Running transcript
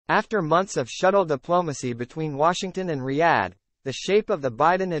After months of shuttle diplomacy between Washington and Riyadh, the shape of the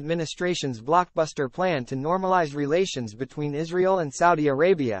Biden administration's blockbuster plan to normalize relations between Israel and Saudi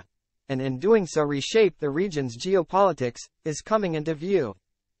Arabia, and in doing so reshape the region's geopolitics, is coming into view.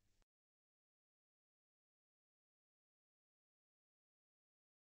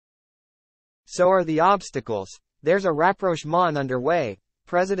 So are the obstacles. There's a rapprochement underway,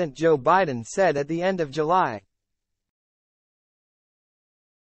 President Joe Biden said at the end of July.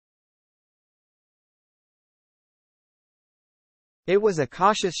 It was a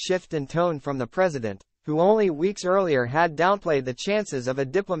cautious shift in tone from the president, who only weeks earlier had downplayed the chances of a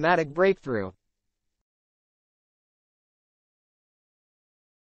diplomatic breakthrough.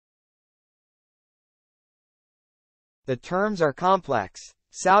 The terms are complex.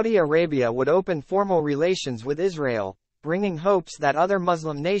 Saudi Arabia would open formal relations with Israel, bringing hopes that other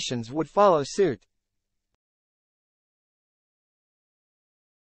Muslim nations would follow suit.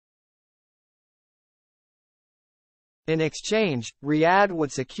 In exchange, Riyadh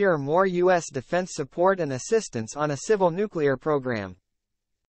would secure more U.S. defense support and assistance on a civil nuclear program.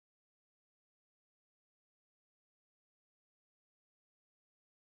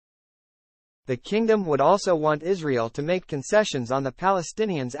 The kingdom would also want Israel to make concessions on the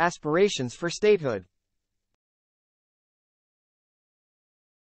Palestinians' aspirations for statehood.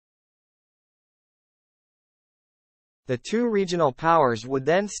 The two regional powers would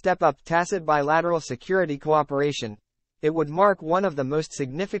then step up tacit bilateral security cooperation. It would mark one of the most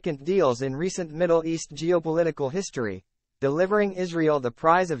significant deals in recent Middle East geopolitical history, delivering Israel the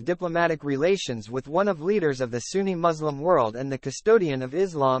prize of diplomatic relations with one of leaders of the Sunni Muslim world and the custodian of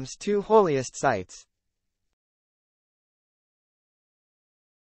Islam's two holiest sites.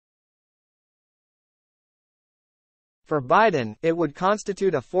 For Biden, it would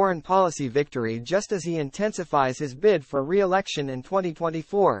constitute a foreign policy victory just as he intensifies his bid for re-election in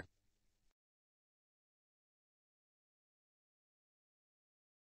 2024.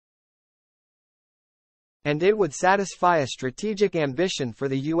 And it would satisfy a strategic ambition for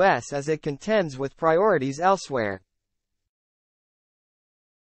the U.S. as it contends with priorities elsewhere.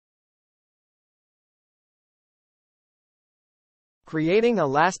 Creating a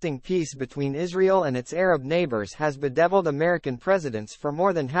lasting peace between Israel and its Arab neighbors has bedeviled American presidents for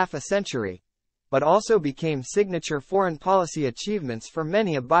more than half a century, but also became signature foreign policy achievements for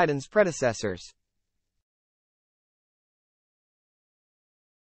many of Biden's predecessors.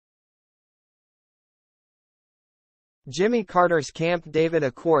 Jimmy Carter's Camp David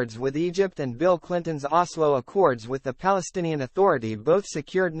Accords with Egypt and Bill Clinton's Oslo Accords with the Palestinian Authority both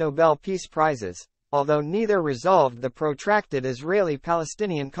secured Nobel Peace Prizes, although neither resolved the protracted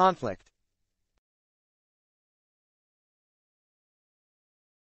Israeli-Palestinian conflict.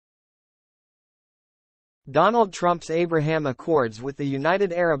 Donald Trump's Abraham Accords with the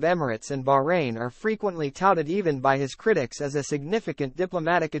United Arab Emirates and Bahrain are frequently touted even by his critics as a significant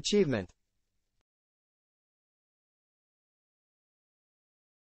diplomatic achievement.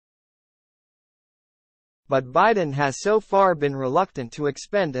 But Biden has so far been reluctant to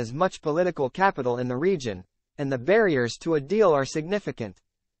expend as much political capital in the region, and the barriers to a deal are significant.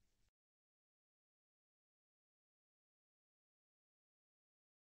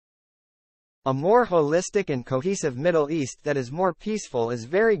 A more holistic and cohesive Middle East that is more peaceful is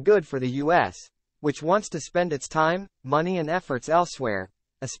very good for the U.S., which wants to spend its time, money and efforts elsewhere,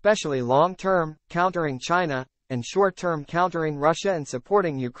 especially long-term, countering China, and short-term countering Russia and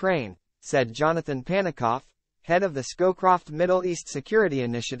supporting Ukraine, said Jonathan Panikoff, head of the Scowcroft Middle East Security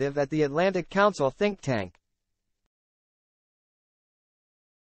Initiative at the Atlantic Council think tank.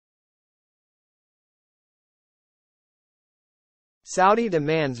 Saudi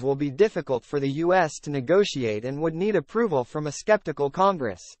demands will be difficult for the U.S. to negotiate and would need approval from a skeptical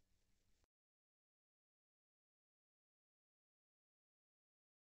Congress.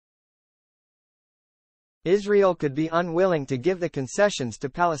 Israel could be unwilling to give the concessions to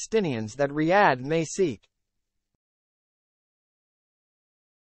Palestinians that Riyadh may seek.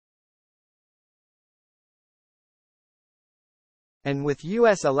 And with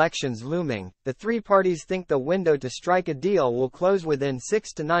U.S. elections looming, the three parties think the window to strike a deal will close within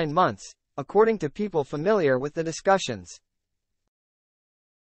 6 to 9 months, according to people familiar with the discussions.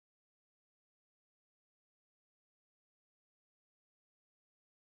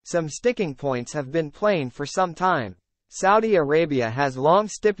 Some sticking points have been plain for some time. Saudi Arabia has long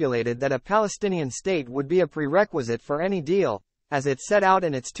stipulated that a Palestinian state would be a prerequisite for any deal, as it set out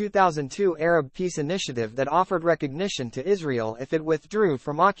in its 2002 Arab Peace Initiative that offered recognition to Israel if it withdrew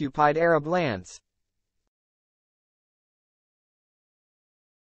from occupied Arab lands.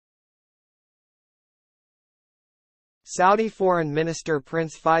 Saudi Foreign Minister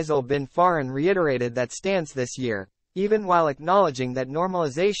Prince Faisal bin Farhan reiterated that stance this year, even while acknowledging that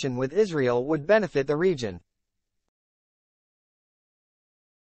normalization with Israel would benefit the region.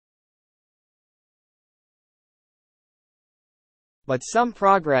 But some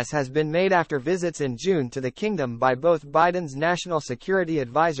progress has been made after visits in June to the kingdom by both Biden's National Security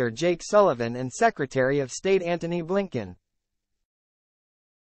Advisor Jake Sullivan and Secretary of State Antony Blinken.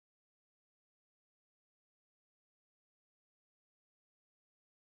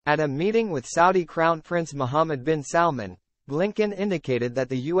 At a meeting with Saudi Crown Prince Mohammed bin Salman, Blinken indicated that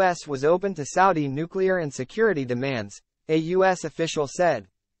the U.S. was open to Saudi nuclear and security demands, a U.S. official said.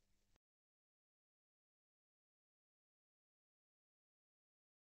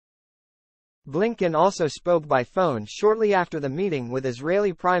 Blinken also spoke by phone shortly after the meeting with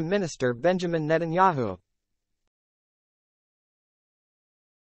Israeli Prime Minister Benjamin Netanyahu.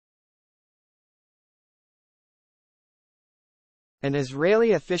 An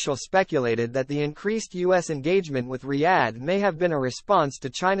Israeli official speculated that the increased U.S. engagement with Riyadh may have been a response to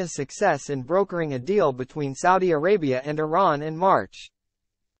China's success in brokering a deal between Saudi Arabia and Iran in March.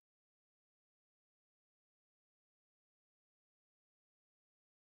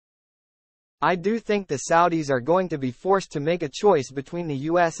 "I do think the Saudis are going to be forced to make a choice between the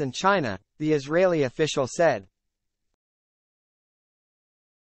US and China," the Israeli official said.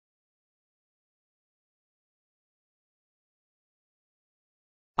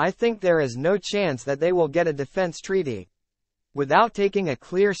 "I think there is no chance that they will get a defense treaty without taking a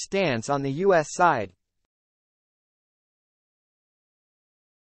clear stance on the US side."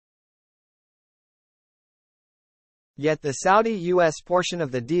 Yet the Saudi-US portion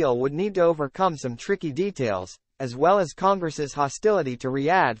of the deal would need to overcome some tricky details, as well as Congress's hostility to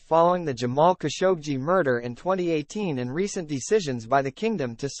Riyadh following the Jamal Khashoggi murder in 2018 and recent decisions by the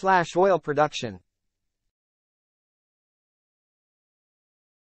kingdom to slash oil production.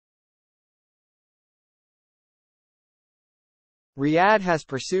 Riyadh has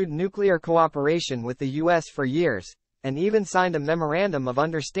pursued nuclear cooperation with the U.S. for years, and even signed a memorandum of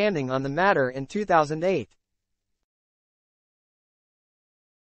understanding on the matter in 2008.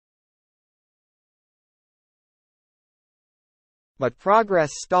 But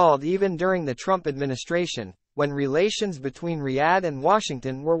progress stalled even during the Trump administration, when relations between Riyadh and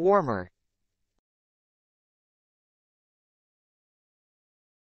Washington were warmer.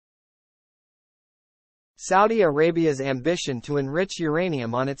 Saudi Arabia's ambition to enrich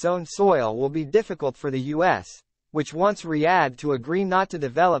uranium on its own soil will be difficult for the U.S., which wants Riyadh to agree not to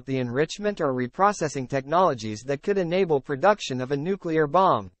develop the enrichment or reprocessing technologies that could enable production of a nuclear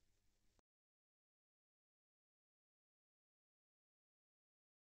bomb.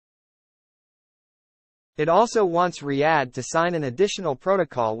 It also wants Riyadh to sign an additional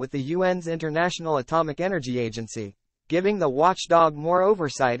protocol with the UN's International Atomic Energy Agency, giving the watchdog more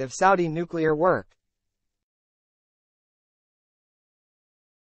oversight of Saudi nuclear work.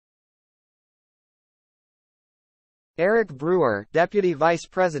 Eric Brewer, deputy vice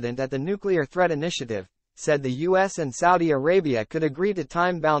president at the Nuclear Threat Initiative, said the US and Saudi Arabia could agree to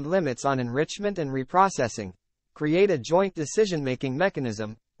time-bound limits on enrichment and reprocessing, create a joint decision-making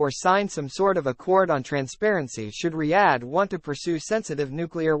mechanism, or sign some sort of accord on transparency should Riyadh want to pursue sensitive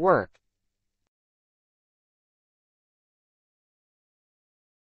nuclear work.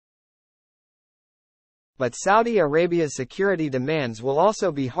 But Saudi Arabia's security demands will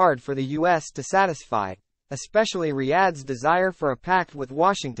also be hard for the US to satisfy, especially Riyadh's desire for a pact with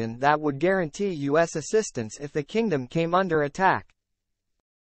Washington that would guarantee US assistance if the kingdom came under attack.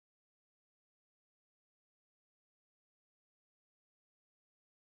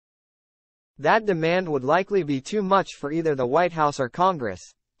 That demand would likely be too much for either the White House or Congress,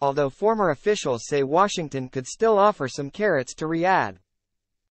 although former officials say Washington could still offer some carrots to Riyadh.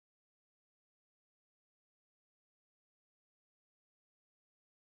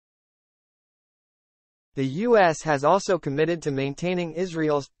 The U.S. has also committed to maintaining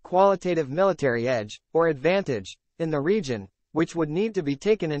Israel's qualitative military edge, or advantage, in the region, which would need to be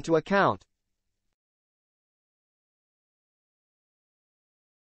taken into account.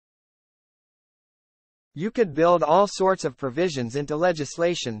 You could build all sorts of provisions into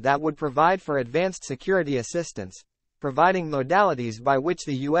legislation that would provide for advanced security assistance, providing modalities by which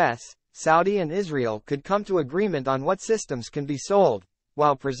the US, Saudi and Israel could come to agreement on what systems can be sold,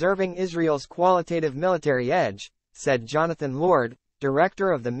 while preserving Israel's qualitative military edge, said Jonathan Lord,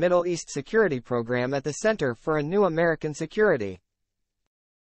 director of the Middle East Security Program at the Center for a New American Security.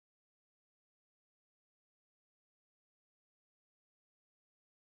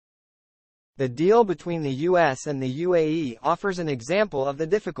 The deal between the US and the UAE offers an example of the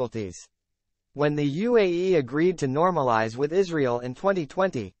difficulties. When the UAE agreed to normalize with Israel in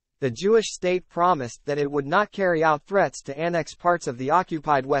 2020, the Jewish state promised that it would not carry out threats to annex parts of the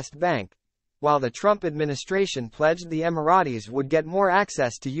occupied West Bank, while the Trump administration pledged the Emiratis would get more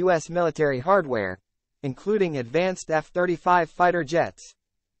access to U.S. military hardware, including advanced F-35 fighter jets.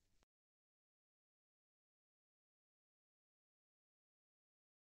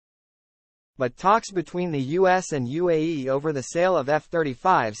 But talks between the US and UAE over the sale of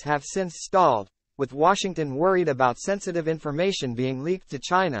F-35s have since stalled, with Washington worried about sensitive information being leaked to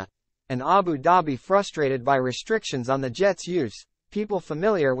China, and Abu Dhabi frustrated by restrictions on the jet's use, people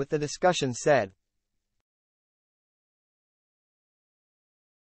familiar with the discussion said.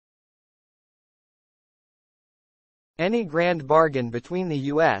 Any grand bargain between the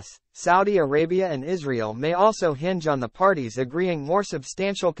US, Saudi Arabia and Israel may also hinge on the parties agreeing more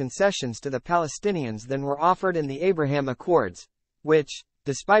substantial concessions to the Palestinians than were offered in the Abraham Accords, which,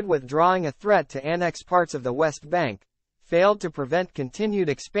 despite withdrawing a threat to annex parts of the West Bank, failed to prevent continued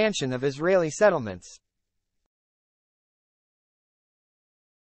expansion of Israeli settlements.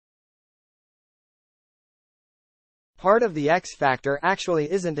 Part of the X factor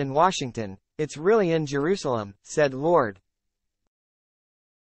actually isn't in Washington, it's really in Jerusalem, said Lord.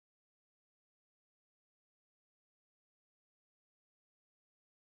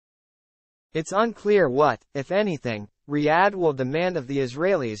 It's unclear what, if anything, Riyadh will demand of the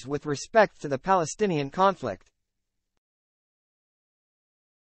Israelis with respect to the Palestinian conflict.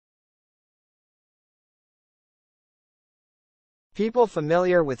 People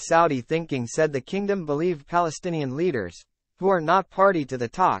familiar with Saudi thinking said the kingdom believed Palestinian leaders, who are not party to the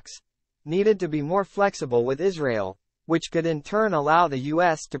talks, needed to be more flexible with Israel, which could in turn allow the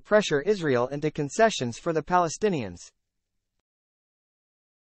U.S. to pressure Israel into concessions for the Palestinians.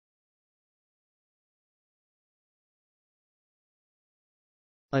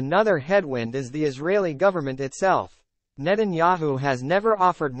 Another headwind is the Israeli government itself. Netanyahu has never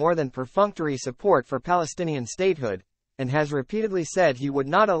offered more than perfunctory support for Palestinian statehood, and has repeatedly said he would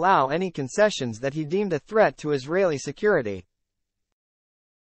not allow any concessions that he deemed a threat to Israeli security.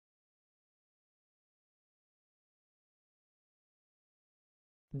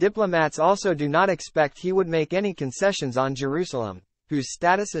 Diplomats also do not expect he would make any concessions on Jerusalem, whose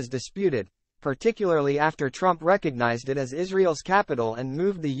status is disputed, particularly after Trump recognized it as Israel's capital and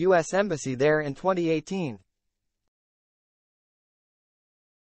moved the U.S. embassy there in 2018.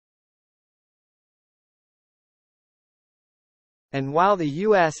 And while the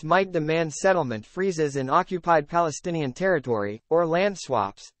U.S. might demand settlement freezes in occupied Palestinian territory, or land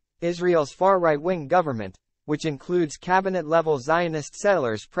swaps, Israel's far-right-wing government, which includes cabinet-level Zionist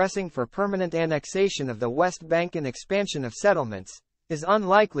settlers pressing for permanent annexation of the West Bank and expansion of settlements, is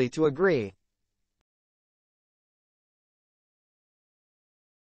unlikely to agree.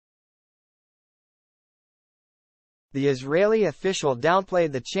 The Israeli official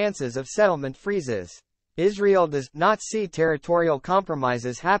downplayed the chances of settlement freezes. Israel does not see territorial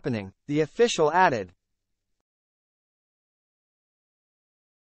compromises happening, the official added.